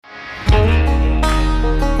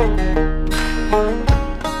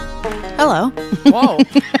Hello. Whoa.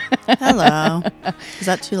 Hello. Is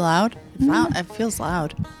that too loud? It feels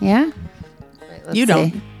loud. Yeah? Wait, you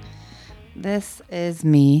don't. See. This is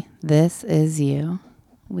me. This is you.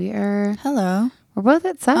 We're both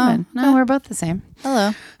at 7. Oh, no. We're both the same.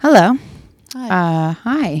 Hello. Hello. Hi.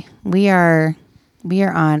 Hi. We are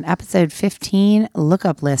on episode 15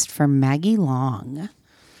 lookup list for Maggie Long.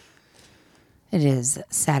 It is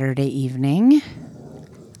Saturday evening.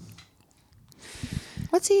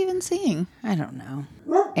 What's he even seeing? I don't know.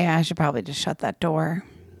 Yeah, I should probably just shut that door.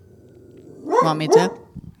 Want me to?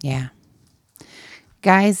 Yeah.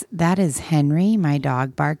 Guys, that is Henry, my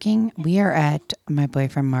dog, barking. We are at my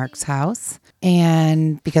boyfriend Mark's house.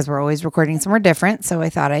 And because we're always recording somewhere different, so I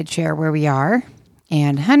thought I'd share where we are.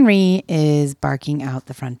 And Henry is barking out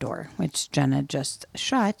the front door, which Jenna just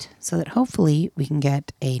shut, so that hopefully we can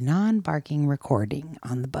get a non-barking recording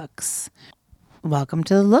on the books. Welcome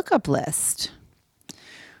to the lookup list.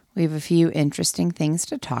 We have a few interesting things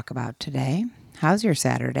to talk about today. How's your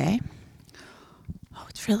Saturday? Oh,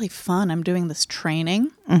 it's really fun. I'm doing this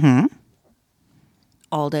training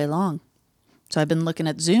all day long. So I've been looking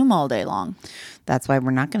at Zoom all day long. That's why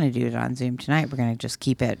we're not going to do it on Zoom tonight. We're going to just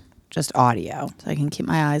keep it just audio. So I can keep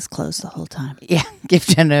my eyes closed the whole time. Yeah, give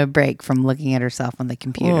Jenna a break from looking at herself on the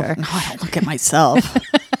computer. Oh, no, I don't look at myself.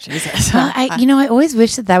 Jesus. I always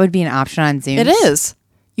wish that would be an option on Zoom. It is.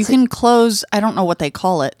 You can close, I don't know what they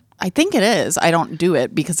call it. I think it is. I don't do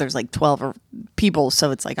it because there's like 12 people.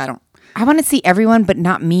 So it's like, I want to see everyone, but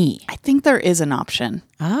not me. I think there is an option.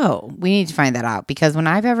 Oh, we need to find that out, because when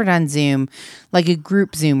I've ever done Zoom, like a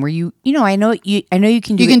group Zoom where I know you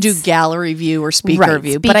can do. You can do gallery view or speaker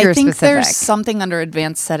view, but I think specific. There's something under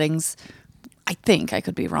advanced settings. I think I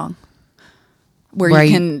could be wrong. Where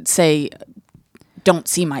you can say, don't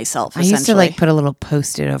see myself. I used to put a little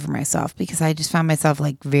Post-it over myself because I just found myself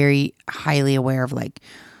very highly aware of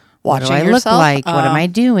what do I look like? What am I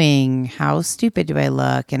doing? How stupid do I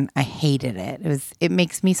look? And I hated it. It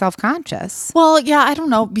makes me self-conscious. Well, yeah, I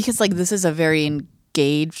don't know, because this is a very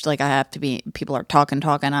engaged, I have to be, people are talking,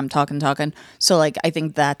 I'm talking. So I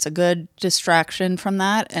think that's a good distraction from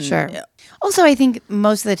that. And sure. Also, I think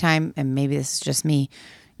most of the time, and maybe this is just me,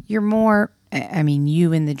 you're more,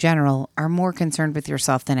 you in the general are more concerned with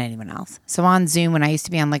yourself than anyone else. So on Zoom, when I used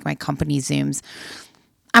to be on my company Zooms,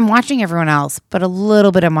 I'm watching everyone else, but a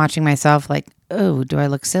little bit I'm watching myself oh, do I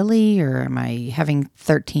look silly, or am I having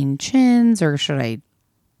 13 chins, or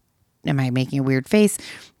am I making a weird face?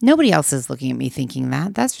 Nobody else is looking at me thinking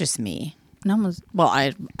that. That's just me. No, well,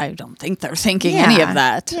 I don't think they're thinking any of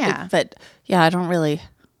that. Yeah. But yeah, I don't really,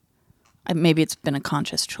 maybe it's been a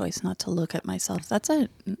conscious choice not to look at myself. That's it.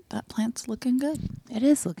 That plant's looking good. It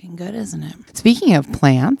is looking good, isn't it? Speaking of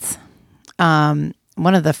plants,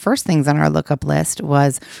 one of the first things on our lookup list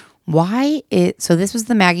was so this was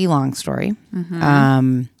the Maggie Long story.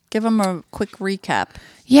 Mm-hmm. Give them a quick recap.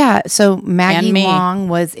 Yeah. So Maggie Long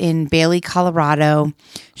was in Bailey, Colorado.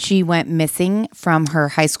 She went missing from her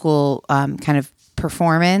high school kind of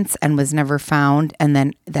performance and was never found. And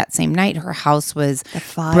then that same night, her house was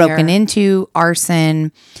broken into,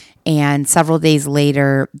 arson. And several days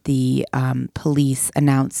later, the police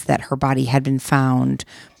announced that her body had been found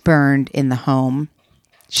burned in the home.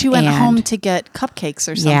 She went home to get cupcakes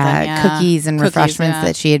or something. Yeah, cookies and refreshments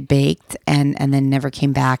that she had baked, and then never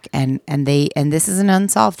came back. And this is an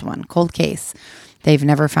unsolved one, cold case. They've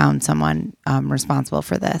never found someone responsible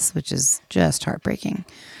for this, which is just heartbreaking.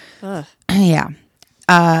 Ugh. Yeah,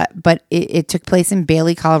 but it took place in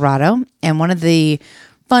Bailey, Colorado, and one of the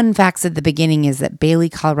fun facts at the beginning is that Bailey,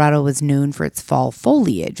 Colorado was known for its fall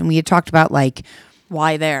foliage, and we had talked about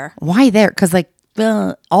why there, because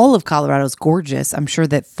all of Colorado is gorgeous. I'm sure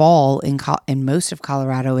that fall in most of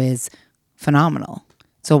Colorado is phenomenal.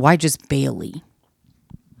 So why just Bailey?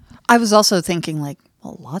 I was also thinking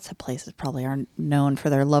lots of places probably aren't known for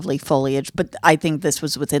their lovely foliage, but I think this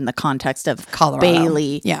was within the context of Colorado.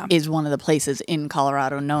 Bailey is one of the places in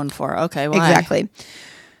Colorado known for. Okay, why? Exactly.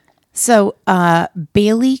 So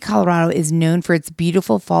Bailey, Colorado is known for its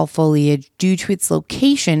beautiful fall foliage due to its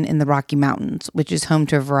location in the Rocky Mountains, which is home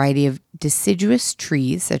to a variety of deciduous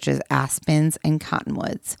trees such as aspens and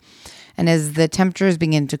cottonwoods. And as the temperatures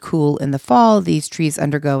begin to cool in the fall, these trees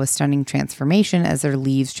undergo a stunning transformation as their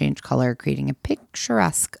leaves change color, creating a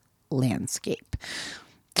picturesque landscape.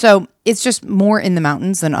 So it's just more in the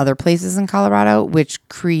mountains than other places in Colorado, which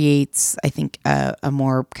creates, I think, a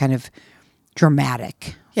more kind of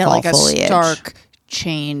dramatic fall foliage. A stark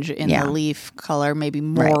change in the leaf color, maybe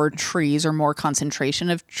more trees or more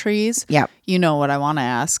concentration of trees. Yeah. You know what I want to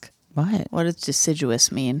ask? What does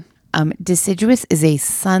deciduous mean? Deciduous is a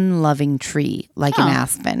sun-loving tree, like an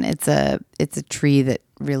aspen. It's a tree that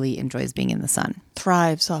really enjoys being in the sun.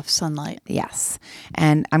 Thrives off sunlight. Yes.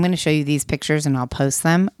 And I'm going to show you these pictures and I'll post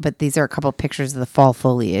them. But these are a couple of pictures of the fall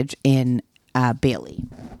foliage in Bailey.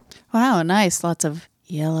 Wow, nice. Lots of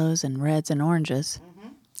yellows and reds and oranges.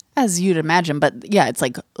 As you'd imagine, but yeah, it's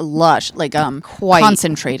like lush, like quite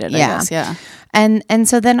concentrated, I guess. Yeah. And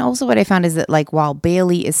so then also what I found is that like while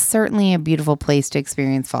Bailey is certainly a beautiful place to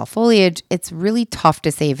experience fall foliage, it's really tough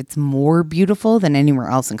to say if it's more beautiful than anywhere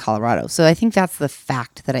else in Colorado. So I think that's the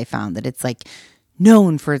fact that I found, that it's like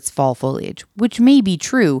known for its fall foliage, which may be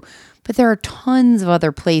true, but there are tons of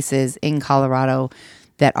other places in Colorado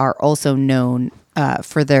that are also known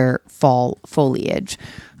for their fall foliage.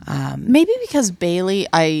 Maybe because Bailey,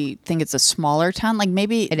 I think it's a smaller town. Like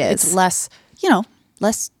maybe it's less,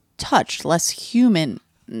 less touched, less humans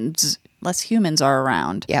are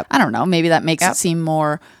around. Yep. I don't know. Maybe that makes it seem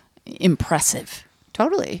more impressive.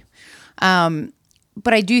 Totally.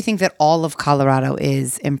 But I do think that all of Colorado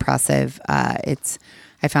is impressive. I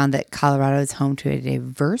found that Colorado is home to a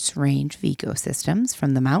diverse range of ecosystems,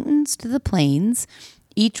 from the mountains to the plains,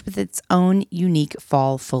 each with its own unique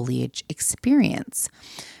fall foliage experience.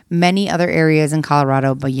 Many other areas in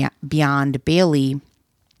Colorado beyond Bailey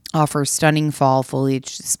offer stunning fall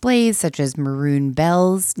foliage displays, such as Maroon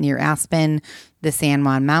Bells near Aspen, the San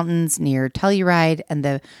Juan Mountains near Telluride, and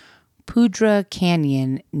the Poudre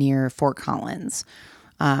Canyon near Fort Collins.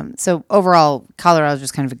 So overall, Colorado is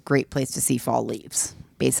just kind of a great place to see fall leaves,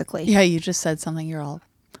 basically. Yeah, you just said something. You're all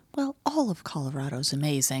of Colorado's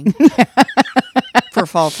amazing for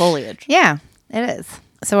fall foliage. Yeah, it is.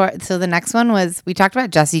 So the next one was, we talked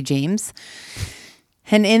about Jesse James.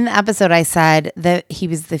 And in the episode, I said that he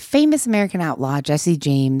was the famous American outlaw, Jesse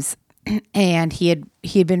James, and he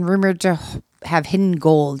had been rumored to have hidden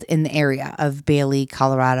gold in the area of Bailey,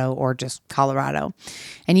 Colorado, or just Colorado.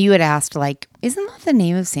 And you had asked, like, isn't that the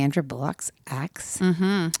name of Sandra Bullock's ex?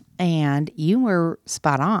 Mm-hmm. And you were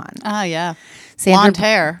spot on. Oh, yeah. Blonde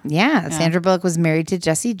hair. Yeah. Sandra Bullock was married to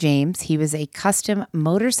Jesse James. He was a custom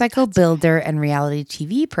motorcycle builder and reality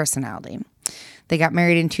TV personality. They got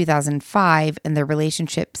married in 2005, and their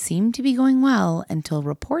relationship seemed to be going well until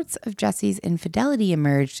reports of Jesse's infidelity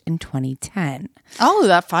emerged in 2010. Oh,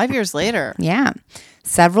 that 5 years later. Yeah.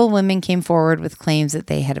 Several women came forward with claims that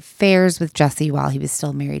they had affairs with Jesse while he was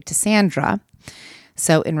still married to Sandra.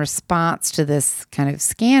 So in response to this kind of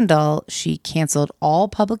scandal, she canceled all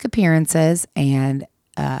public appearances and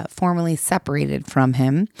formally separated from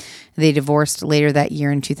him. They divorced later that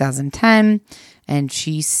year in 2010,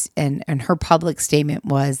 and her public statement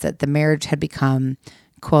was that the marriage had become,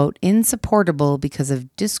 quote, insupportable because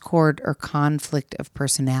of discord or conflict of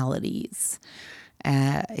personalities.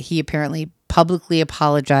 He apparently publicly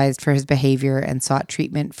apologized for his behavior and sought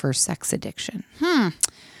treatment for sex addiction.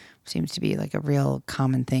 Seems to be like a real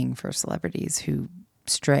common thing for celebrities who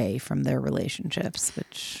stray from their relationships,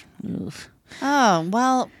 which... Oof. Oh,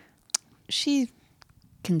 well, she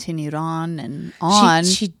continued on and on.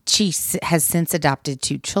 She has since adopted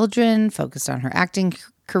 2 children, focused on her acting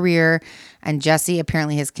career, and Jesse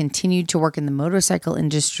apparently has continued to work in the motorcycle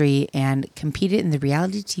industry and competed in the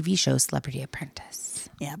reality TV show Celebrity Apprentice.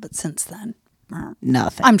 Yeah, but since then,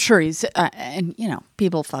 nothing. I'm sure he's, and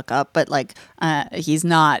people fuck up, but like he's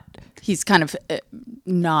kind of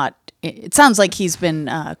not. It sounds like he's been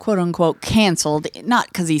quote unquote canceled, not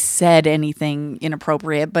because he said anything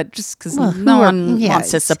inappropriate, but just because no one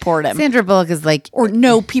wants to support him. Sandra Bullock is like, or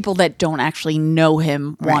no people that don't actually know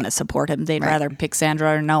him want to support him. They'd rather pick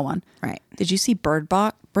Sandra or no one. Right. Did you see Bird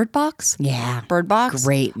Box? Yeah. Bird Box?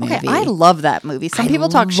 Great movie. Okay, I love that movie. Some people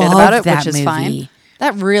talk shit about it, which is fine.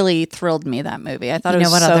 That really thrilled me, that movie. I thought it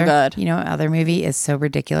was so good. You know what other movie is so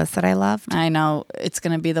ridiculous that I loved? I know. It's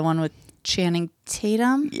going to be the one with Channing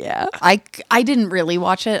Tatum. Yeah. I didn't really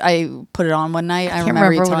watch it. I put it on one night. I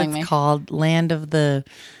remember you telling me. It's called Land of the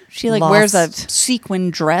She like wears a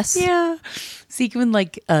sequin dress. Yeah. Sequin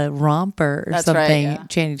like a romper or something. Right, yeah.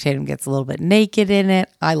 Channing Tatum gets a little bit naked in it.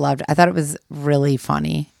 I loved it. I thought it was really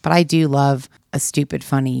funny. But I do love a stupid,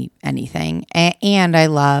 funny anything. And I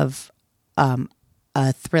love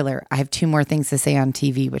a thriller. I have 2 more things to say on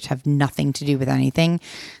TV, which have nothing to do with anything.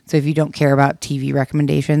 So if you don't care about TV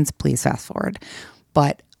recommendations, please fast forward.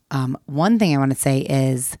 But one thing I want to say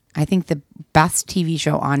is I think the best TV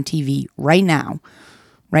show on TV right now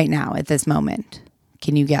at this moment,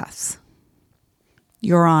 can you guess?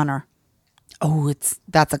 Your Honor. Oh,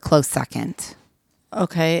 that's a close second.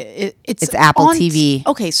 Okay. It's Apple TV.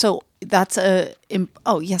 Okay, so that's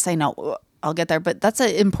yes, I know. I'll get there, but that's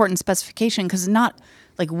an important specification because not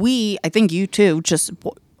like I think you too, just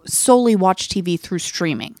solely watch TV through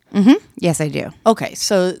streaming. Mm-hmm. Yes, I do. Okay,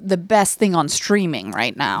 so the best thing on streaming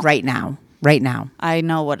right now. Right now. right now. I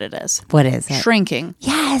know what it is. What is it? Shrinking.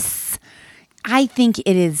 Yes. I think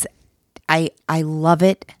it is. I love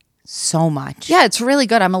it so much. Yeah, it's really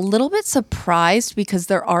good. I'm a little bit surprised because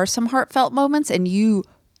there are some heartfelt moments and you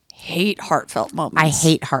hate heartfelt moments. I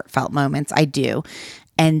hate heartfelt moments. I do.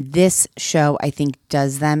 And this show, I think,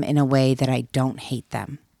 does them in a way that I don't hate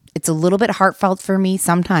them. It's a little bit heartfelt for me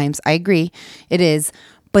sometimes. I agree. It is.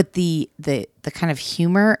 But the kind of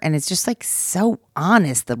humor, and it's just like so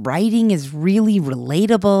honest. The writing is really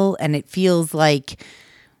relatable, and it feels like,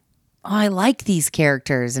 oh, I like these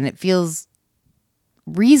characters, and it feels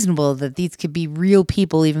reasonable that these could be real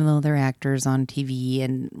people, even though they're actors on TV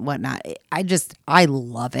and whatnot. I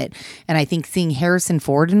love it. And I think seeing Harrison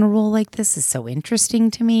Ford in a role like this is so interesting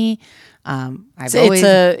to me.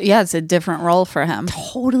 It's a different role for him.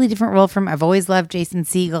 Totally different role for him. I've always loved Jason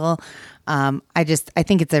Segel. I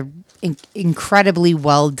think it's an incredibly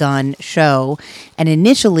well done show. And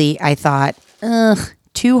initially I thought,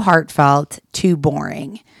 too heartfelt, too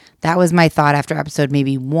boring. That was my thought after episode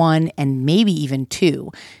maybe 1 and maybe even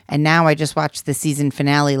 2. And now I just watched the season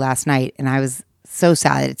finale last night and I was so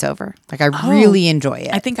sad that it's over. Like I really enjoy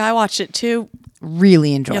it. I think I watched it too.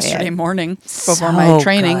 Really enjoy it. Yesterday morning before my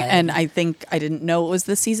training. Good. And I think I didn't know it was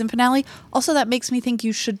the season finale. Also, that makes me think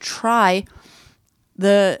you should try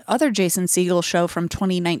the other Jason Segel show from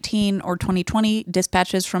 2019 or 2020,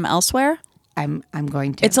 Dispatches from Elsewhere. I'm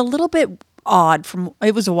going to. It's a little bit odd.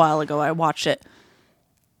 It was a while ago I watched it.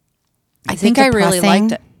 I think I really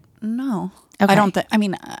liked it. No. Okay. I don't think. I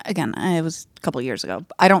mean, again, it was a couple of years ago.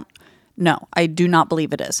 I do not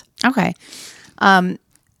believe it is. Okay.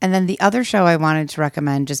 And then the other show I wanted to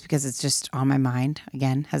recommend, just because it's just on my mind,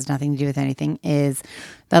 again, has nothing to do with anything, is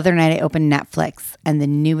the other night I opened Netflix, and the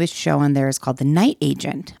newest show on there is called The Night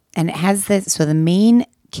Agent. And it has this, so the main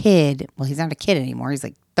kid, well, he's not a kid anymore, he's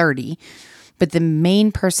like 30, but the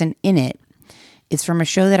main person in it is from a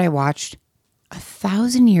show that I watched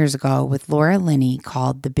 1,000 years ago with Laura Linney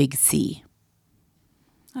called The Big C.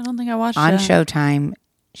 I don't think I watched it. On Showtime,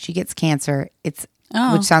 she gets cancer.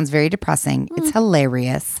 Which sounds very depressing. It's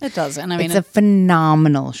hilarious. It doesn't. I mean, it's a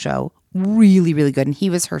phenomenal show. Really, really good. And he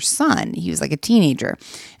was her son. He was like a teenager.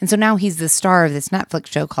 And so now he's the star of this Netflix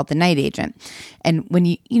show called The Night Agent. And when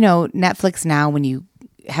Netflix now, when you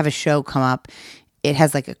have a show come up, it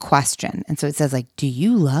has like a question. And so it says like, do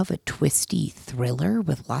you love a twisty thriller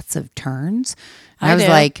with lots of turns? And I was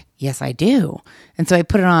like, yes, I do. And so I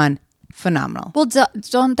put it on. Phenomenal. Well,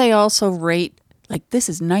 don't they also rate, like, this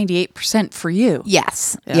is 98% for you?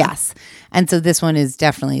 Yes. Yeah. Yes. And so this one is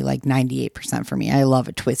definitely like 98% for me. I love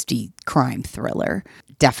a twisty crime thriller.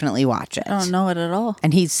 Definitely watch it. I don't know it at all.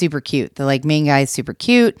 And he's super cute. The main guy is super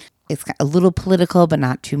cute. It's a little political, but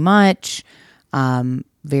not too much.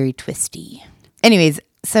 Very twisty. Anyways,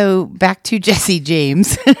 so back to Jesse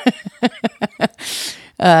James.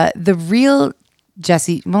 The real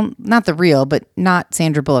Jesse, well, not the real, but not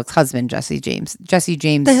Sandra Bullock's husband, Jesse James. Jesse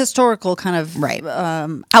James. The historical kind of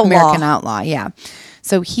outlaw. American outlaw, yeah.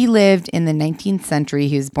 So he lived in the 19th century.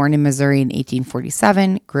 He was born in Missouri in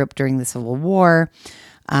 1847, grew up during the Civil War.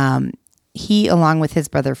 He, along with his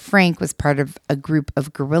brother Frank, was part of a group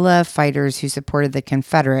of guerrilla fighters who supported the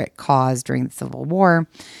Confederate cause during the Civil War.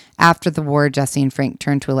 After the war, Jesse and Frank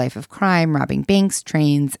turned to a life of crime, robbing banks,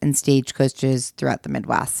 trains, and stagecoaches throughout the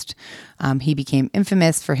Midwest. He became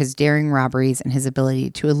infamous for his daring robberies and his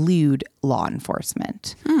ability to elude law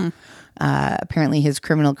enforcement. Apparently, his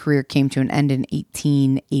criminal career came to an end in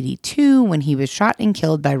 1882 when he was shot and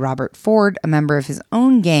killed by Robert Ford, a member of his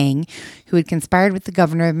own gang who had conspired with the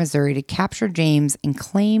governor of Missouri to capture James and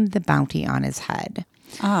claim the bounty on his head.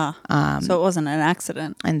 So it wasn't an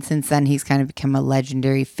accident. And since then, he's kind of become a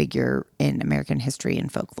legendary figure in American history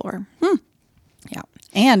and folklore. Yeah.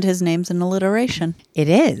 And his name's an alliteration. It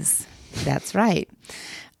is. That's right.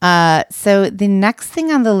 So the next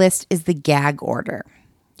thing on the list is the gag order.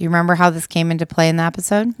 Do you remember how this came into play in the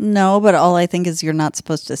episode? No, but all I think is you're not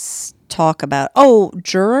supposed to talk about,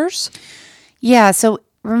 jurors? Yeah, so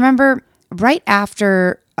remember right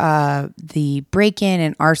after the break-in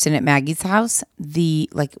and arson at Maggie's house,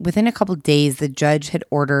 within a couple of days, the judge had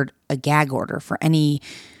ordered a gag order for any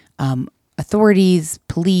authorities,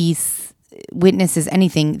 police, witnesses,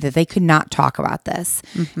 anything that they could not talk about this.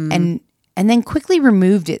 Mm-hmm. And then quickly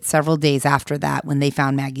removed it several days after that when they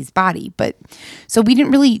found Maggie's body. But so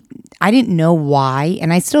I didn't know why,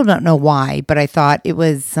 and I still don't know why, but I thought it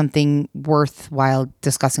was something worthwhile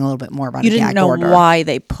discussing a little bit more about a gag order. You didn't know why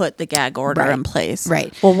they put the gag order in place.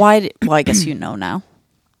 Right. Well, I guess you know now.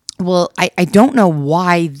 Well, I don't know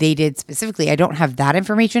why they did specifically. I don't have that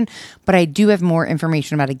information, but I do have more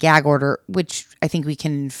information about a gag order, which I think we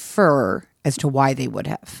can infer as to why they would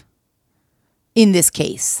have. in this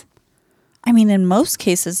case. I mean, in most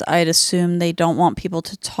cases, I'd assume they don't want people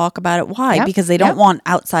to talk about it. Why? Yep. Because they don't want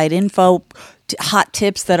outside info, hot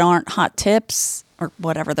tips that aren't hot tips, or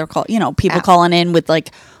whatever they're called. People calling in with like,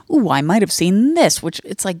 ooh, I might have seen this, which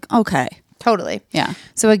it's like, okay. Totally. Yeah.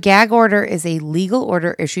 So a gag order is a legal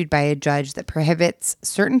order issued by a judge that prohibits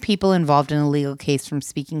certain people involved in a legal case from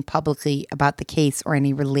speaking publicly about the case or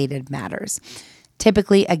any related matters.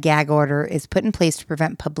 Typically, a gag order is put in place to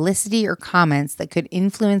prevent publicity or comments that could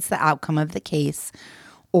influence the outcome of the case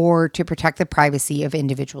or to protect the privacy of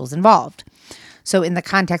individuals involved. So in the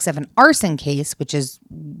context of an arson case, which is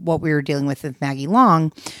what we were dealing with Maggie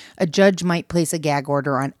Long, a judge might place a gag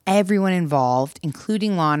order on everyone involved,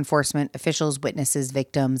 including law enforcement, officials, witnesses,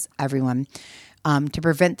 victims, everyone, to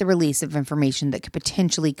prevent the release of information that could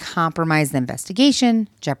potentially compromise the investigation,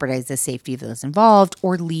 jeopardize the safety of those involved,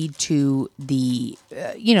 or lead to the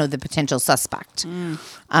potential suspect.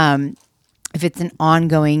 If it's an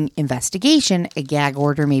ongoing investigation, a gag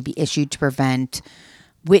order may be issued to prevent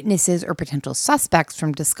witnesses or potential suspects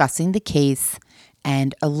from discussing the case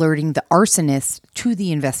and alerting the arsonist to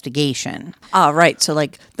the investigation. Right. So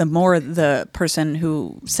like the more the person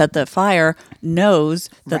who set the fire knows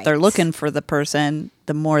that they're looking for the person,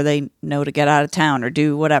 the more they know to get out of town or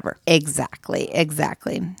do whatever. Exactly.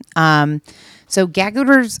 So gag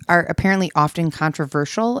orders are apparently often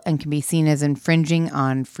controversial and can be seen as infringing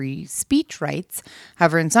on free speech rights.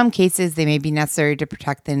 However, in some cases, they may be necessary to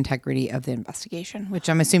protect the integrity of the investigation, which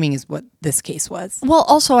I'm assuming is what this case was. Well,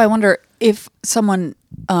 also, I wonder if someone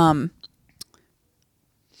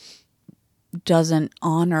doesn't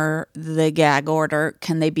honor the gag order,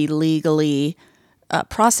 can they be legally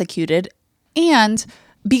prosecuted? And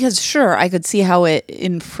because sure, I could see how it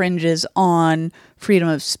infringes on freedom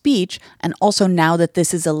of speech. And also now that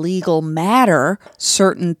this is a legal matter,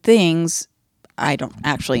 certain things, I don't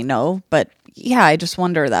actually know. But yeah, I just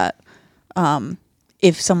wonder that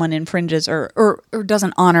if someone infringes or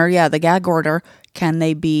doesn't honor, the gag order, can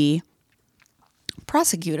they be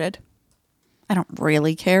prosecuted? I don't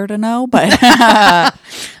really care to know, but I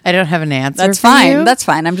don't have an answer. That's fine. That's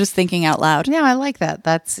fine. I'm just thinking out loud. Yeah, I like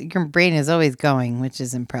that. Your brain is always going, which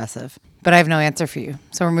is impressive. But I have no answer for you.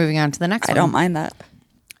 So we're moving on to the next one. I don't mind that.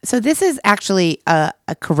 So this is actually a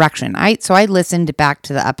correction. I listened back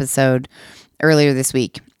to the episode earlier this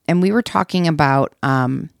week, and we were talking about,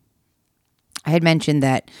 I had mentioned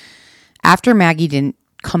that after Maggie didn't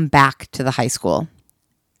come back to the high school,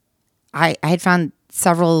 I had found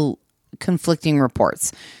several conflicting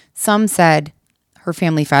reports. Some said her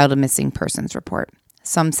family filed a missing persons report.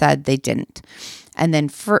 Some said they didn't. And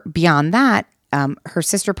then beyond that, her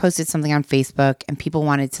sister posted something on Facebook and people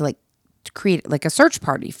wanted to create like a search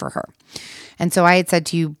party for her. And so I had said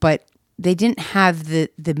to you, but they didn't have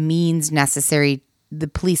the means necessary. The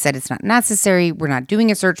police said it's not necessary. We're not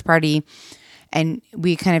doing a search party. And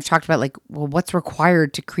we kind of talked about what's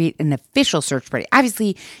required to create an official search party.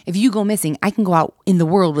 Obviously, if you go missing, I can go out in the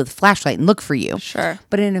world with a flashlight and look for you. Sure.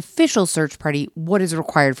 But an official search party, what is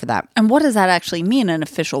required for that? And what does that actually mean, an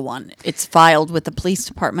official one? It's filed with the police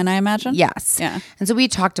department, I imagine? Yes. Yeah. And so we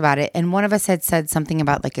talked about it, and one of us had said something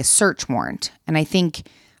about a search warrant. And I think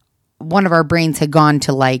one of our brains had gone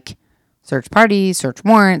to search party, search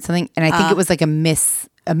warrant, something. And I think it was a miscomment.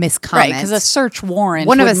 Right, because a search warrant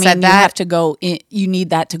One of us said you that. have to go in, you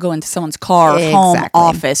need that to go into someone's car, home,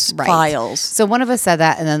 office files. So one of us said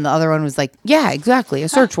that, and then the other one was like, yeah, exactly, a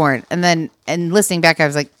search warrant. And then, listening back, I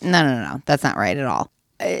was like, no, that's not right at all.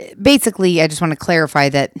 Basically, I just want to clarify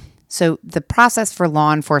that. So the process for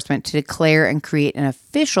law enforcement to declare and create an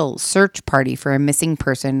official search party for a missing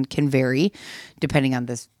person can vary depending on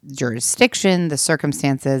the jurisdiction, the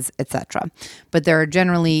circumstances, etc. But there are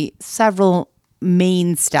generally several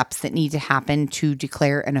main steps that need to happen to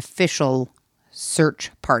declare an official search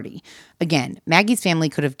party. Again, Maggie's family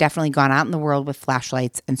could have definitely gone out in the world with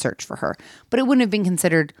flashlights and searched for her, but it wouldn't have been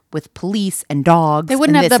considered with police and dogs. They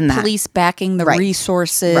wouldn't and have the police backing the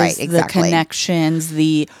resources, the connections,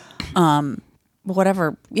 the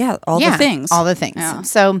whatever. Yeah, all the things. All the things. Yeah.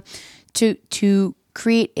 So to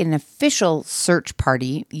create an official search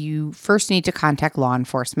party, you first need to contact law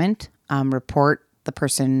enforcement, report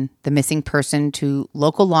the missing person to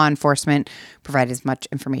local law enforcement, provide as much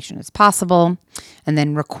information as possible, and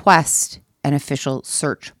then request an official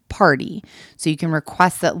search party. So you can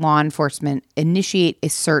request that law enforcement initiate a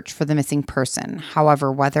search for the missing person.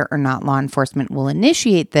 However, whether or not law enforcement will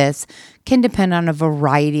initiate this can depend on a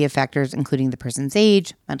variety of factors, including the person's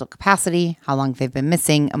age, mental capacity, how long they've been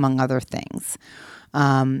missing, among other things.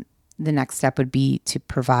 The next step would be to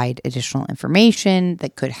provide additional information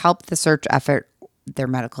that could help the search effort, their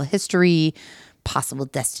medical history, possible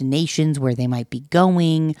destinations where they might be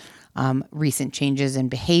going, recent changes in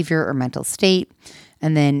behavior or mental state,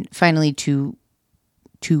 and then finally to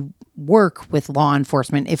work with law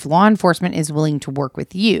enforcement if law enforcement is willing to work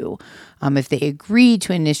with you. If they agree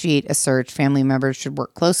to initiate a search, family members should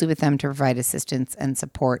work closely with them to provide assistance and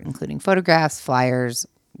support, including photographs, flyers,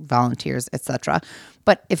 volunteers, etc.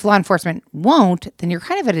 But if law enforcement won't, then you're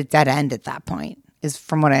kind of at a dead end at that point, is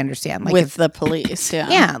from what I understand. Like with the police, yeah.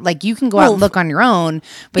 Yeah, like you can go out and look on your own,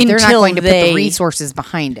 but they're not going to put the resources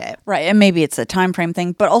behind it. Right, and maybe it's a time frame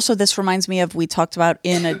thing. But also this reminds me of, we talked about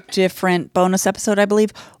in a different bonus episode, I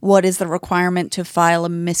believe, what is the requirement to file a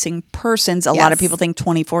missing persons? A lot of people think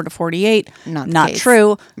 24 to 48. Not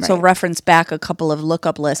true. Right. So reference back a couple of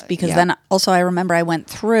lookup lists, because then also I remember I went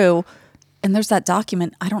through, and there's that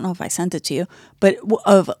document, I don't know if I sent it to you, but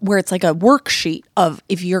of where it's like a worksheet of,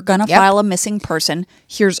 if you're going to file a missing person,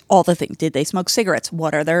 here's all the things. Did they smoke cigarettes?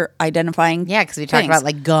 What are their identifying Yeah, because we talked about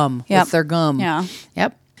like gum. What's their gum? Yeah.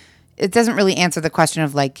 Yep. It doesn't really answer the question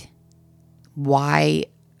of like why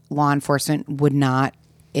law enforcement would not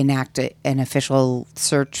enact an official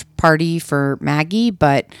search party for Maggie,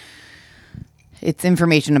 but it's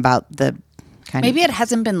information about the Maybe it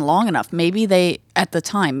hasn't been long enough. Maybe they, at the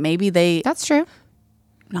time, That's true.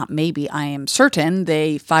 Not maybe, I am certain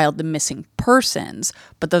they filed the missing persons,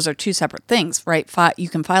 but those are two separate things, right? You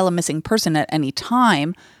can file a missing person at any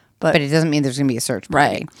time, but it doesn't mean there's going to be a search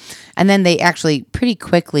party. Right. And then they actually pretty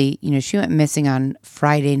quickly, she went missing on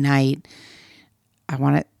Friday night. I'm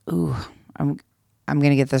going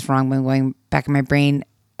to get this wrong, but I'm going back in my brain.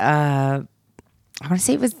 I want to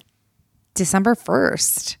say it was December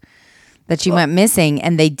 1st. That she went missing,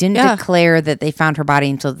 and they didn't declare that they found her body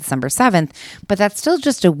until December 7th, but that's still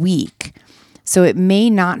just a week. So it may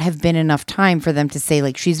not have been enough time for them to say,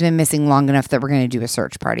 like, she's been missing long enough that we're going to do a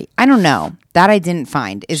search party. I don't know. That I didn't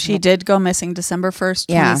find. She did go missing December 1st,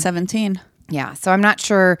 2017. Yeah. So I'm not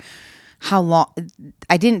sure how long.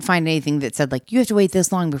 I didn't find anything that said, like, you have to wait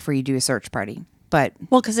this long before you do a search party. But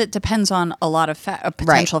because it depends on a lot of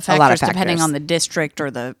potential factors, depending on the district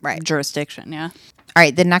or the jurisdiction. Yeah. All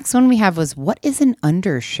right, the next one we have was, what is an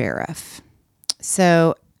undersheriff?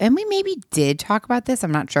 So, and we maybe did talk about this,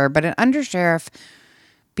 I'm not sure, but an undersheriff,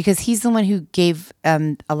 because he's the one who gave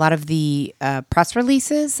a lot of the press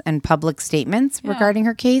releases and public statements regarding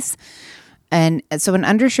her case. And so an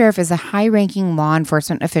undersheriff is a high-ranking law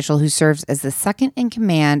enforcement official who serves as the second in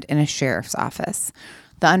command in a sheriff's office.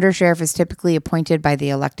 The undersheriff is typically appointed by the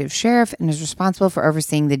elective sheriff and is responsible for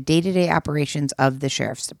overseeing the day-to-day operations of the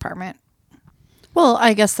sheriff's department. Well,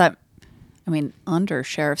 I guess under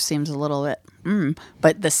sheriff seems a little bit,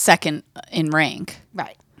 but the second in rank.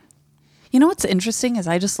 Right. You know what's interesting is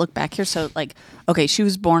I just look back here. So, like, okay, she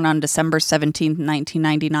was born on December 17th,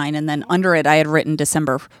 1999, and then under it I had written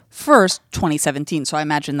December 1st, 2017. So I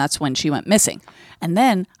imagine that's when she went missing. And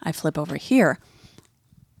then I flip over here,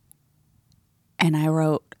 and I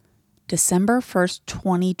wrote December 1st,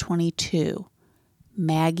 2022.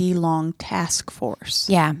 Maggie Long Task Force.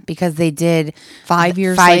 Yeah, because they did 5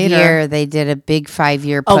 years later. They did a big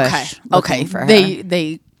 5-year push. Okay. For her.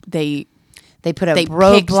 They put up picked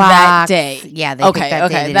roadblocks that day. Yeah, they picked that day.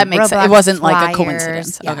 Okay, that makes sense. It wasn't flyers. like a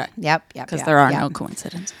coincidence. Yeah. Okay. Yep. Because there are no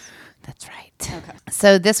coincidences. That's right. Okay.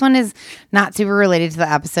 So this one is not super related to the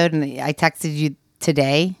episode, and I texted you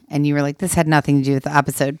today, and you were like, this had nothing to do with the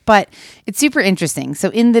episode, but it's super interesting. So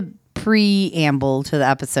in the preamble to the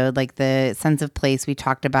episode, like the sense of place, we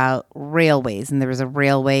talked about railways, and there was a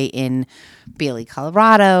railway in Bailey,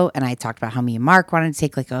 Colorado, and I talked about how me and Mark wanted to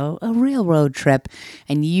take like a railroad trip,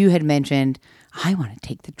 and you had mentioned, I want to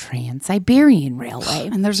take the Trans-Siberian Railway.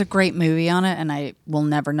 And there's a great movie on it, and I will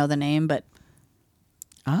never know the name, but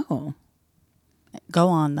go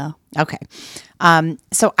on though. Okay.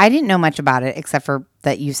 So I didn't know much about it except for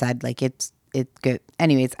that you said like it's good.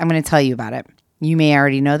 Anyways, I'm going to tell you about it. You may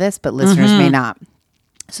already know this, but listeners may not.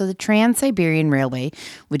 So the Trans-Siberian Railway,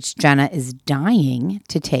 which Jenna is dying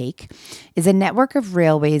to take, is a network of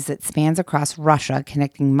railways that spans across Russia,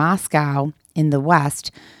 connecting Moscow in the west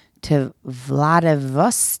to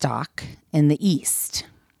Vladivostok in the east.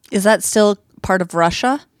 Is that still part of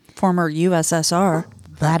Russia? Former USSR.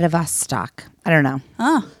 Vladivostok. I don't know.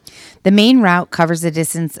 Oh. The main route covers a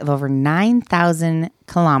distance of over 9,000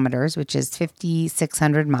 kilometers, which is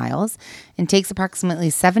 5,600 miles, and takes approximately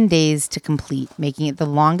 7 days to complete, making it the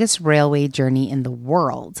longest railway journey in the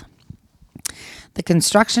world. The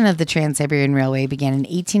construction of the Trans-Siberian Railway began in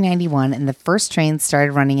 1891, and the first trains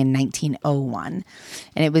started running in 1901.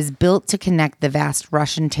 And it was built to connect the vast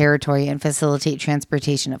Russian territory and facilitate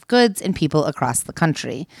transportation of goods and people across the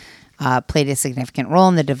country. played a significant role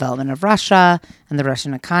in the development of Russia and the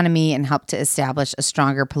Russian economy and helped to establish a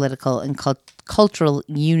stronger political and cultural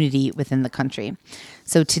unity within the country.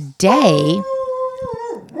 So today,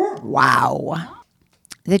 wow.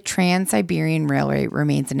 The Trans-Siberian Railway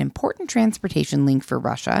remains an important transportation link for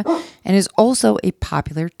Russia and is also a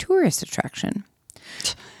popular tourist attraction.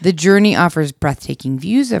 The journey offers breathtaking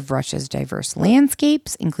views of Russia's diverse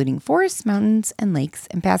landscapes, including forests, mountains, and lakes,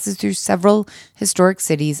 and passes through several historic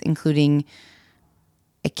cities, including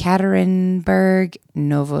Ekaterinburg,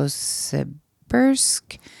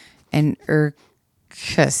 Novosibirsk, and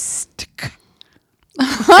Irkutsk.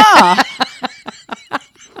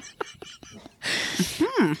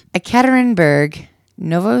 Ekaterinburg,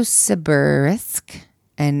 Novosibirsk,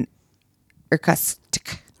 and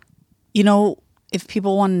Irkutsk. You know, if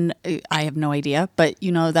people want, I have no idea, but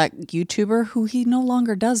you know that YouTuber who he no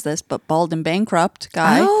longer does this, but Bald and Bankrupt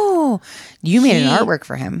guy. Oh, you made an artwork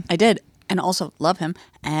for him. I did, and also love him.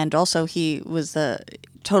 And also he was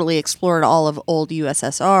totally explored all of old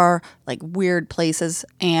USSR, like weird places.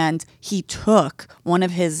 And he took one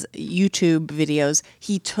of his YouTube videos.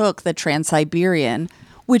 He took the Trans-Siberian,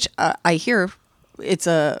 which I hear it's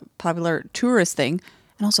a popular tourist thing.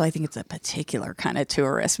 And also, I think it's a particular kind of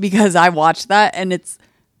tourist because I watched that and it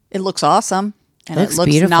looks awesome and it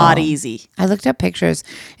looks beautiful. not easy. I looked up pictures.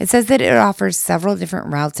 It says that it offers several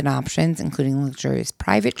different routes and options, including luxurious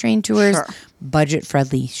private train tours,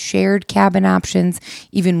 budget-friendly shared cabin options,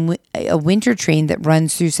 even a winter train that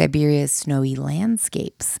runs through Siberia's snowy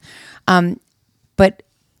landscapes. But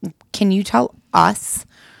can you tell us,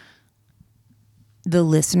 the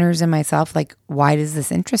listeners and myself, like, why does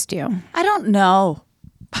this interest you? I don't know.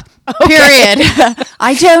 Period.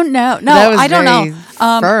 I don't know. No, That was I don't very know.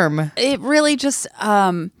 Firm. It really just,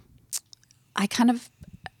 I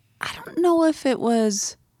don't know if it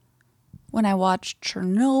was when I watched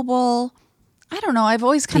Chernobyl. I don't know. I've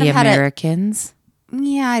always kind The of had Americans.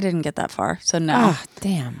 Yeah, I didn't get that far. So no. Oh,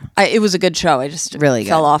 damn. It was a good show. I just Really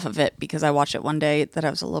fell good. off of it because I watched it one day that I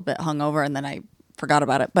was a little bit hungover and then I forgot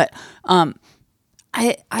about it. But I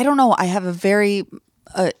don't know. I have a very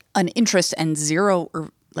an interest and 0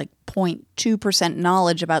 or like 0.2%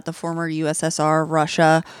 knowledge about the former USSR,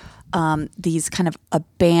 Russia, these kind of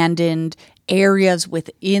abandoned areas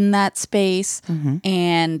within that space. Mm-hmm.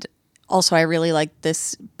 And also I really like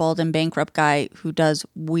this Bald and Bankrupt guy who does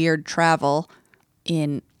weird travel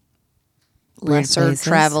in lesser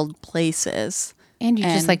traveled places. And you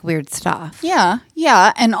just like weird stuff. Yeah.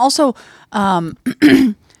 Yeah. And also,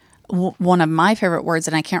 one of my favorite words,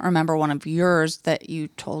 and I can't remember one of yours that you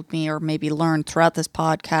told me or maybe learned throughout this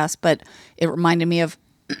podcast, but it reminded me of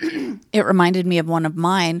one of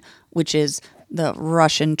mine, which is the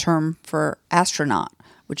Russian term for astronaut,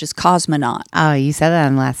 which is cosmonaut. Oh, you said that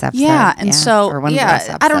in the last episode. Yeah, and so or one of the last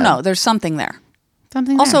I don't episodes. know. There's something there.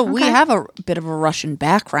 Something Also, there. we Okay. have a bit of a Russian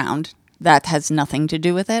background that has nothing to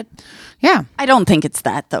do with it. Yeah. I don't think it's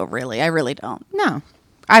that though. Really, I really don't. No.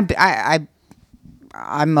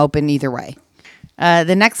 I'm open either way.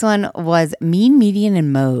 The next one was mean, median,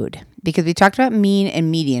 and mode, because we talked about mean and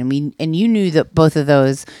median. And you knew that both of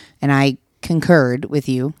those, and I concurred with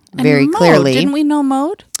you very mode, clearly. Didn't we know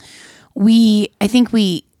mode? I think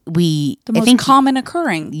we The most common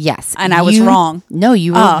occurring. Yes. And I was wrong. No,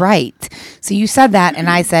 you were right. So you said that, and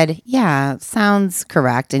I said, yeah, sounds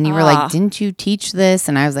correct. And you were like, didn't you teach this?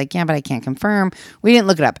 And I was like, yeah, but I can't confirm. We didn't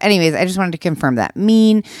look it up. Anyways, I just wanted to confirm that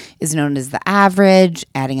mean is known as the average,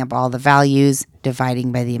 adding up all the values,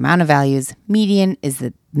 dividing by the amount of values. Median is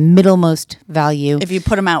the middlemost value. If you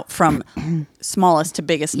put them out from smallest to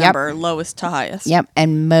biggest number, lowest to highest. Yep.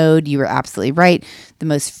 And mode, you were absolutely right. The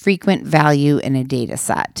most frequent value in a data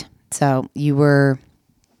set. So you were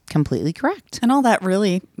completely correct. And all that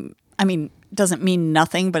really, I mean, doesn't mean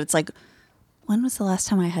nothing, but it's like, when was the last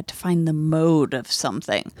time I had to find the mode of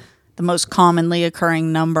something? The most commonly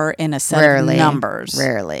occurring number in a set of numbers.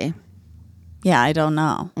 Rarely. Yeah, I don't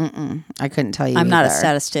know. I couldn't tell you I'm not a either.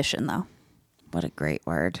 statistician, though. What a great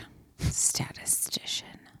word. Statistician.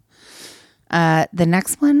 The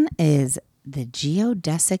next one is the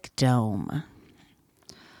geodesic dome.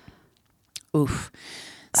 Oof.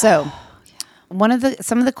 So,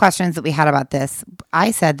 some of the questions that we had about this,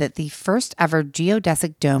 I said that the first ever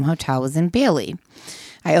geodesic dome hotel was in Bailey.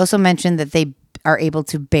 I also mentioned that they are able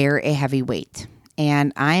to bear a heavy weight.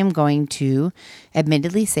 And I am going to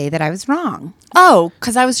admittedly say that I was wrong. Oh,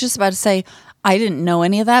 because I was just about to say, I didn't know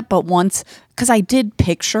any of that, but once, because I did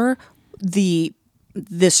picture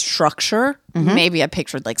this structure. Mm-hmm. Maybe I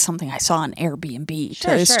pictured like something I saw on Airbnb to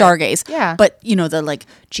stargaze. Yeah. But you know, the like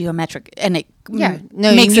geometric, and it makes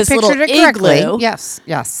No, this you little pictured it correctly. igloo.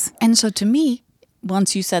 Yes. And so to me,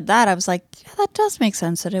 once you said that, I was like, yeah, that does make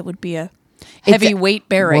sense that it would be a heavy weight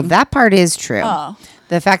bearing. Well, that part is true. Oh.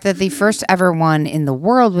 The fact that the first ever one in the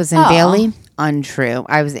world was in Bailey, untrue.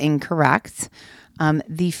 I was incorrect.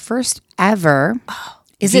 The first ever.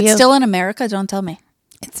 Is it still in America? Don't tell me.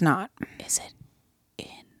 It's not. Is it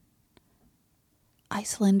in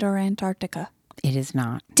Iceland or Antarctica? It is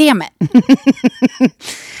not. Damn it.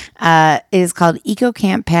 It is called Eco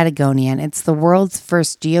Camp Patagonia, and it's the world's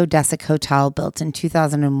first geodesic hotel built in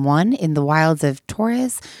 2001 in the wilds of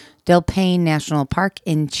Torres del Paine National Park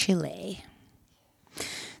in Chile.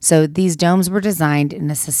 So these domes were designed in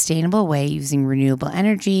a sustainable way using renewable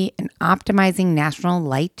energy and optimizing natural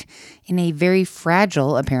light in a very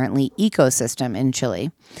fragile, apparently, ecosystem in Chile.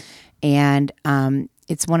 And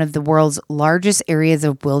it's one of the world's largest areas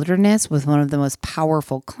of wilderness with one of the most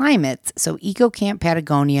powerful climates. So Eco Camp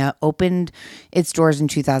Patagonia opened its doors in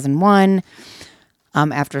 2001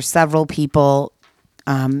 after several people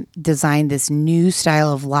designed this new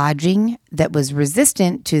style of lodging that was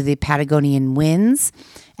resistant to the Patagonian winds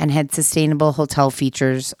and had sustainable hotel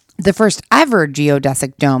features. The first ever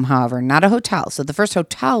geodesic dome, however, not a hotel. So the first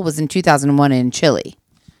hotel was in 2001 in Chile.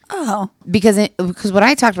 Oh, because what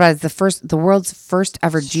I talked about is the world's first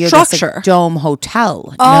ever geodesic dome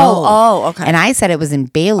hotel. Okay. And I said it was in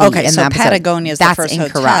Bailey. Okay, so Patagonia is the first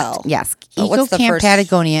incorrect. Hotel. Yes, Eco Camp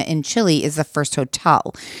Patagonia in Chile is the first hotel.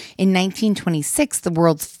 In 1926, the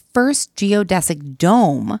world's first geodesic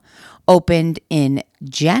dome opened in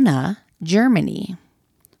Jena, Germany.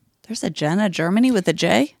 There's a Jena, Germany with a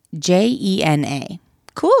J? Jena.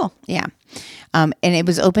 Cool. Yeah. And it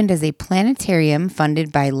was opened as a planetarium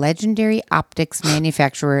funded by legendary optics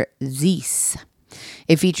manufacturer Zeiss.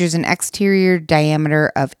 It features an exterior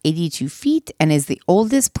diameter of 82 feet and is the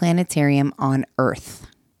oldest planetarium on Earth.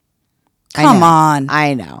 Come on.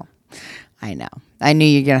 I know. I knew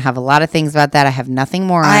you're going to have a lot of things about that. I have nothing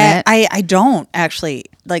more on it. I don't actually.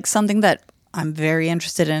 Like something that I'm very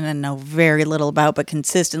interested in and know very little about, but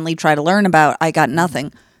consistently try to learn about. I got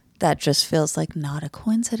nothing. That just feels like not a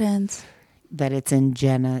coincidence. That it's in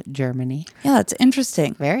Jena, Germany. Yeah, that's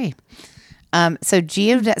interesting. Very. So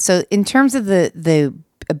in terms of the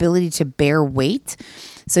ability to bear weight,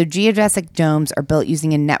 so geodesic domes are built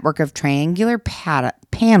using a network of triangular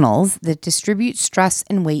panels that distribute stress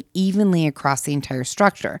and weight evenly across the entire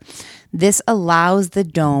structure. This allows the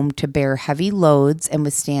dome to bear heavy loads and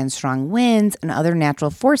withstand strong winds and other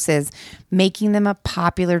natural forces, making them a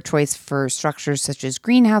popular choice for structures such as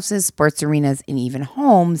greenhouses, sports arenas, and even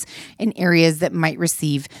homes in areas that might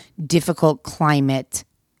receive difficult climate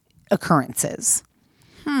occurrences.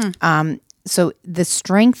 So the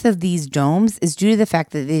strength of these domes is due to the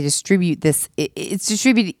fact that they distribute this. It's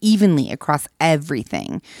distributed evenly across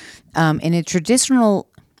everything. In a traditional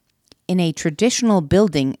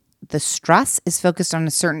building, the stress is focused on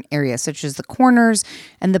a certain area, such as the corners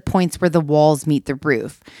and the points where the walls meet the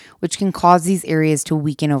roof, which can cause these areas to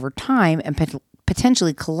weaken over time and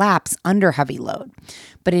potentially collapse under heavy load.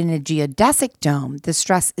 But in a geodesic dome, the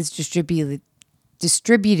stress is distributed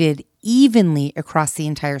evenly across the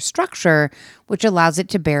entire structure, which allows it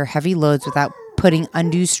to bear heavy loads without putting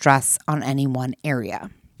undue stress on any one area.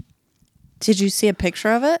 Did you see a picture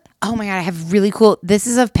of it? Oh my God, I have really cool. This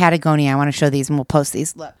is of Patagonia. I want to show these and we'll post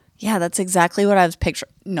these. Look. Yeah, that's exactly what I was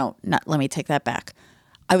picturing. No, let me take that back.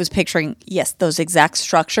 I was picturing, yes, those exact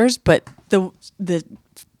structures, but the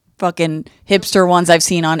fucking hipster ones I've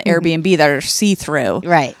seen on Airbnb that are see-through.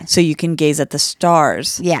 Right. So you can gaze at the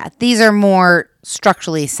stars. Yeah, these are more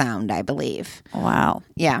structurally sound, I believe. Wow.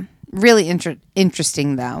 Yeah, really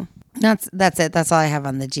interesting though. That's it. That's all I have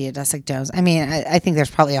on the geodesic domes. I mean, I think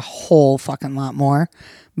there's probably a whole fucking lot more,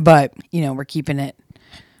 but we're keeping it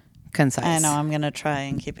concise. I know. I'm going to try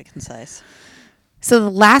and keep it concise. So the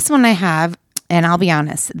last one I have, and I'll be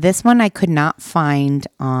honest, this one I could not find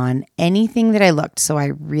on anything that I looked. So I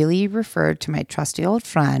really referred to my trusty old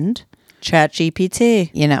friend,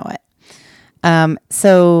 ChatGPT. You know it.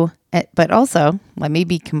 But also, let me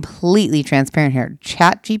be completely transparent here.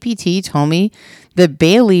 ChatGPT told me that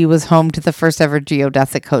Bailey was home to the first ever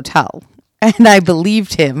geodesic hotel. And I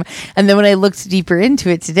believed him. And then when I looked deeper into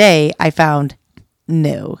it today, I found,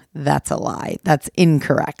 no, that's a lie. That's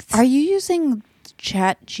incorrect. Are you using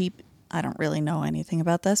ChatGPT? I don't really know anything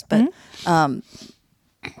about this, but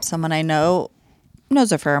someone I know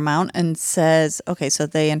knows a fair amount and says, okay, so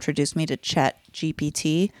they introduced me to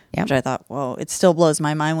ChatGPT, which I thought, whoa, it still blows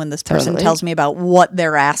my mind when this person tells me about what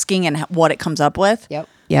they're asking and what it comes up with.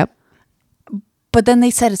 Yep. But then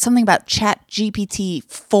they said it's something about ChatGPT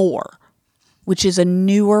 4, which is a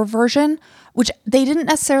newer version, which they didn't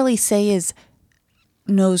necessarily say is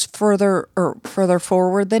knows further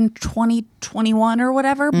forward than 2021 or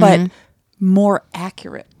whatever, but more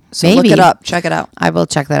accurate. So Maybe. look it up. Check it out. I will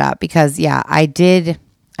check that out because, yeah, I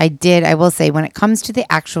will say when it comes to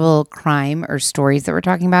the actual crime or stories that we're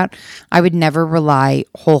talking about, I would never rely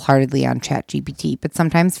wholeheartedly on ChatGPT. But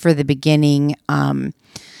sometimes for the beginning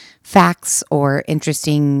facts or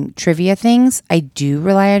interesting trivia things, I do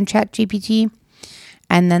rely on ChatGPT.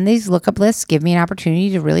 And then these lookup lists give me an opportunity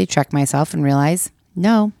to really check myself and realize,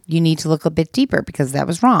 no, you need to look a bit deeper because that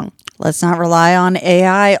was wrong. Let's not rely on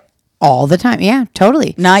AI All the time. Yeah,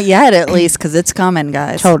 totally. Not yet, at least, because it's coming,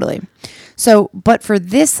 guys. Totally. So, but for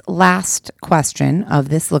this last question of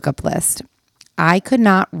this lookup list, I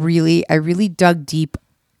really dug deep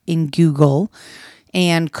in Google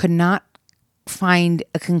and could not find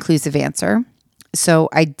a conclusive answer. So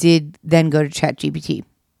I did then go to ChatGPT.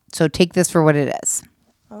 So take this for what it is.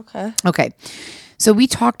 Okay. So we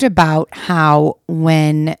talked about how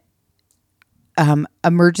when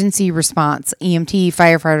emergency response, EMT,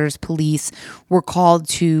 firefighters, police were called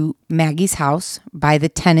to Maggie's house by the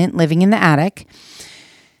tenant living in the attic.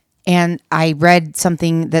 And I read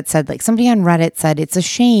something that said, like somebody on Reddit said, it's a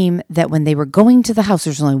shame that when they were going to the house,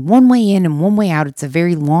 there's only one way in and one way out. It's a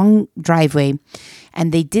very long driveway.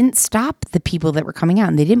 And they didn't stop the people that were coming out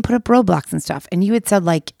and they didn't put up roadblocks and stuff. And you had said,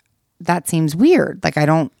 like, that seems weird. Like, I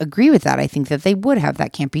don't agree with that. I think that they would have.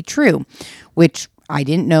 That can't be true, which I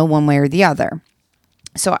didn't know one way or the other.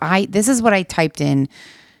 So this is what I typed in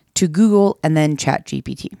to Google and then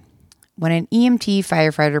ChatGPT. When an EMT,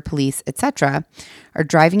 firefighter, police, etc., are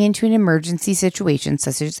driving into an emergency situation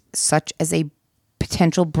such as a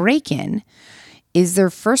potential break-in, is their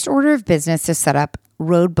first order of business to set up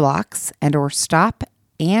roadblocks or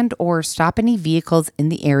stop any vehicles in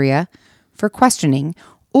the area for questioning,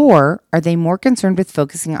 or are they more concerned with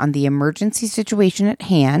focusing on the emergency situation at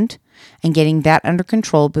hand and getting that under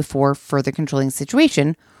control before further controlling the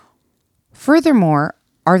situation? Furthermore,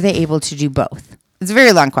 are they able to do both? It's a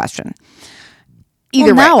very long question.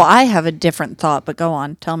 Either way. Now I have a different thought, but go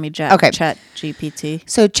on. Tell me, ChatGPT.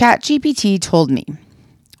 So ChatGPT told me,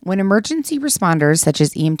 when emergency responders such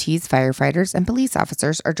as EMTs, firefighters, and police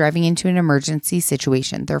officers are driving into an emergency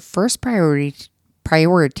situation, their first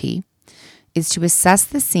priority is to assess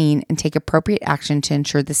the scene and take appropriate action to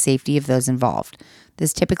ensure the safety of those involved.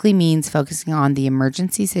 This typically means focusing on the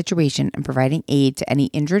emergency situation and providing aid to any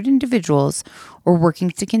injured individuals or working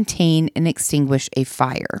to contain and extinguish a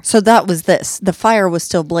fire. So that was this. The fire was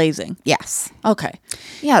still blazing. Yes. Okay.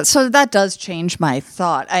 Yeah, so that does change my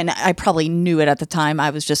thought. And I probably knew it at the time. I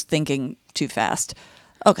was just thinking too fast.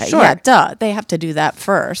 Okay, sure. Yeah, duh. They have to do that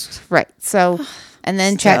first. Right. So... And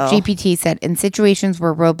then ChatGPT said, in situations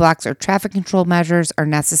where roadblocks or traffic control measures are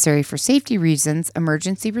necessary for safety reasons,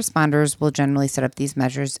 emergency responders will generally set up these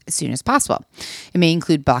measures as soon as possible. It may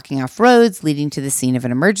include blocking off roads leading to the scene of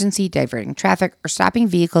an emergency, diverting traffic, or stopping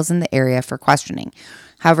vehicles in the area for questioning.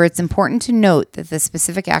 However, it's important to note that the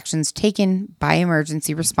specific actions taken by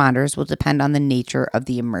emergency responders will depend on the nature of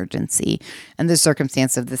the emergency and the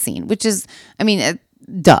circumstance of the scene, which is,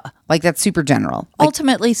 duh. Like, that's super general. Like,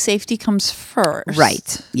 ultimately, safety comes first.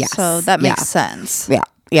 Right. Yes. So that makes sense. Yeah.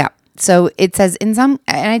 Yeah. So it says in some,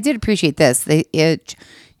 and I did appreciate this. I'm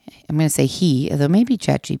going to say he, although maybe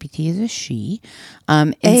ChatGPT is a she.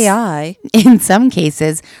 AI. In some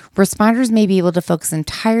cases, responders may be able to focus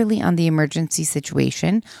entirely on the emergency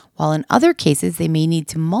situation, while in other cases, they may need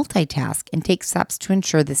to multitask and take steps to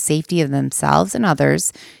ensure the safety of themselves and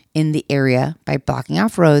others in the area by blocking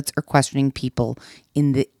off roads or questioning people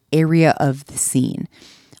in the area of the scene.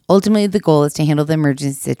 Ultimately, the goal is to handle the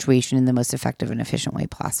emergency situation in the most effective and efficient way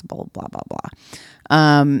possible, blah, blah, blah.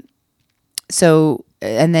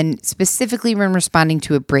 And then specifically when responding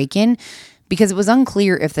to a break-in, because it was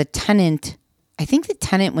unclear if the tenant,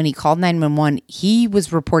 when he called 911, he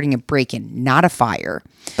was reporting a break-in, not a fire.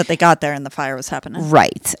 But they got there and the fire was happening.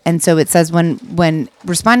 Right. And so it says when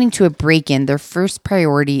responding to a break-in, their first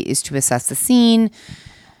priority is to assess the scene,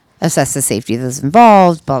 assess the safety of those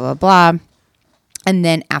involved, blah, blah, blah. And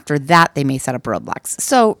then after that, they may set up roadblocks.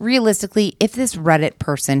 So realistically, if this Reddit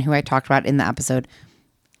person who I talked about in the episode,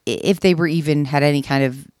 if they were even had any kind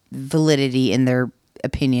of validity in their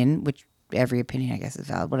opinion, which every opinion I guess is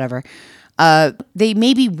valid, whatever, they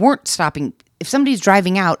maybe weren't stopping. If somebody's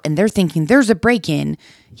driving out and they're thinking there's a break-in,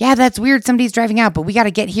 yeah, that's weird. Somebody's driving out, but we got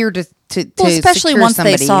to get here to especially once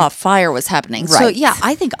somebody. They saw a fire was happening. Right. So yeah,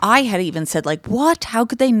 I think I had even said like, what? How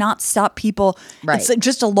could they not stop people? Right. It's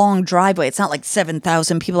just a long driveway. It's not like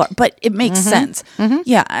 7,000 people but it makes sense. Mm-hmm.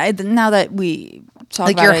 Yeah. Now that we talk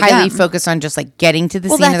like about you're it highly again, focused on just like getting to the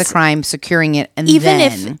scene of the crime, securing it, and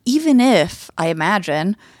even if I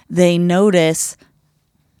imagine they notice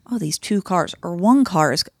oh, these 2 cars or 1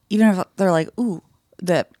 car is, even if they're like, ooh,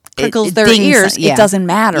 that prickles their dings, ears, yeah. it doesn't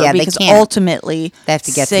matter Yeah, they because can't. ultimately They have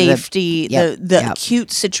to get safety, to the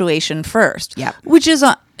acute situation first, Yep. which is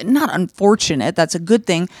not unfortunate. That's a good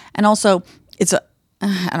thing. And also it's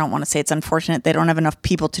I don't want to say it's unfortunate. They don't have enough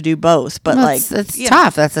people to do both, but it's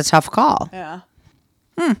tough. That's a tough call. Yeah.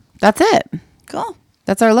 That's it. Cool.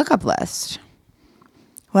 That's our lookup list.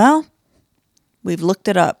 Well, we've looked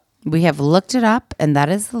it up. We have looked it up, and that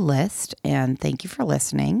is the list. And thank you for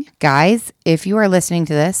listening. Guys, if you are listening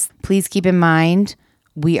to this, please keep in mind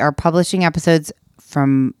we are publishing episodes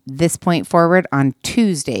from this point forward on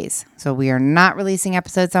Tuesdays. So we are not releasing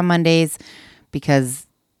episodes on Mondays because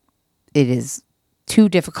it is too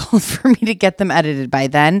difficult for me to get them edited by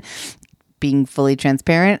then, being fully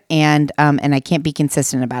transparent, and I can't be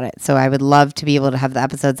consistent about it. So I would love to be able to have the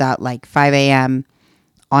episodes out like 5 a.m.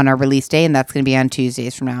 on our release day, and that's going to be on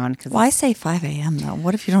Tuesdays from now on. Why say 5 a.m. though?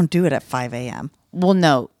 What if you don't do it at 5 a.m.? Well,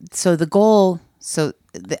 no. So the goal,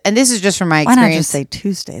 and this is just from my Why experience. not just say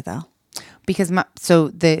Tuesday though? Because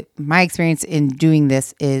my experience in doing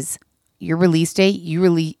this is your release date,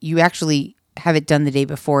 you actually have it done the day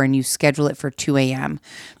before and you schedule it for 2 a.m.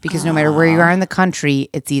 because no matter where you are in the country,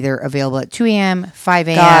 it's either available at 2 a.m., 5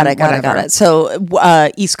 a.m., Got it.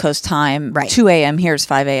 So East Coast time, Right. 2 a.m. here's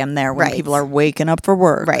 5 a.m. there when Right. people are waking up for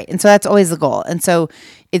work. Right. And so that's always the goal. And so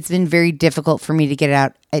it's been very difficult for me to get it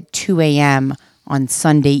out at 2 a.m. on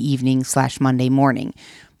Sunday evening / Monday morning.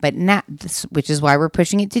 But now, which is why we're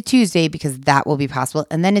pushing it to Tuesday, because that will be possible.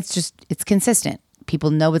 And then it's consistent. People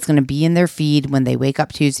know it's going to be in their feed when they wake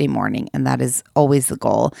up Tuesday morning. And that is always the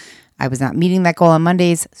goal. I was not meeting that goal on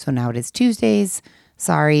Mondays. So now it is Tuesdays.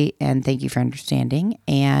 Sorry. And thank you for understanding.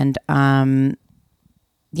 And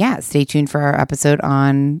stay tuned for our episode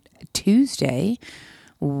on Tuesday.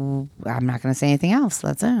 I'm not going to say anything else.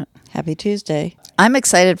 That's it. Happy Tuesday. I'm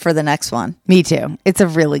excited for the next one. Me too. It's a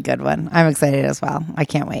really good one. I'm excited as well. I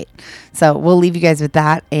can't wait. So we'll leave you guys with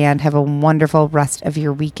that and have a wonderful rest of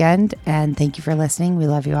your weekend. And thank you for listening. We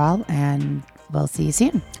love you all and we'll see you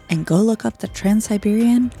soon. And go look up the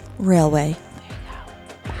Trans-Siberian Railway. There you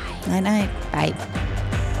go. Bye. Night-night. Bye.